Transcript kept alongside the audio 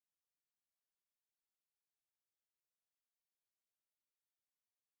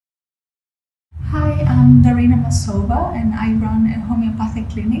I'm Darina and I run a homeopathic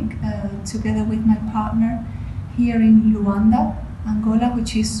clinic together with my partner here in Luanda, Angola,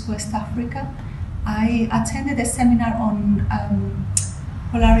 which is West Africa. I attended a seminar on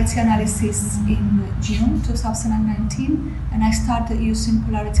polarity analysis in June 2019, and I started using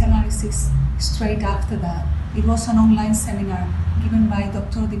polarity analysis straight after that. It was an online seminar given by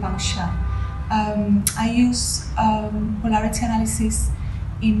Dr Devang Shah. I use polarity analysis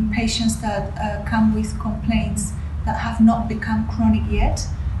in patients that come with complaints that have not become chronic yet,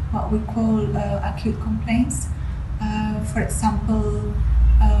 what we call acute complaints. For example,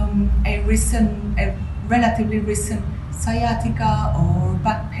 a relatively recent sciatica or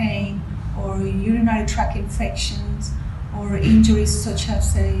back pain or urinary tract infections or injuries such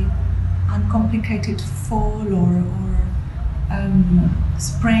as a uncomplicated fall or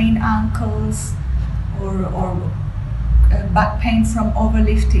sprained ankles or back pain from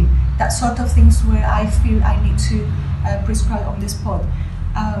overlifting, that sort of things where I feel I need to prescribe on the spot.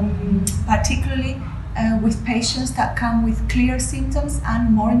 Particularly with patients that come with clear symptoms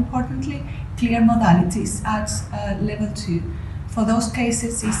and, more importantly, clear modalities at level 2. For those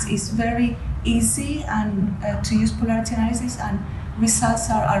cases, it's very easy and to use polarity analysis, and results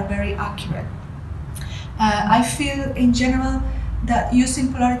are very accurate. I feel in general that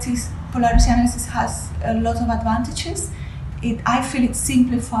using polarity analysis has a lot of advantages. I feel it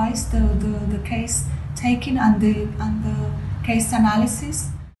simplifies the case taking and the case analysis.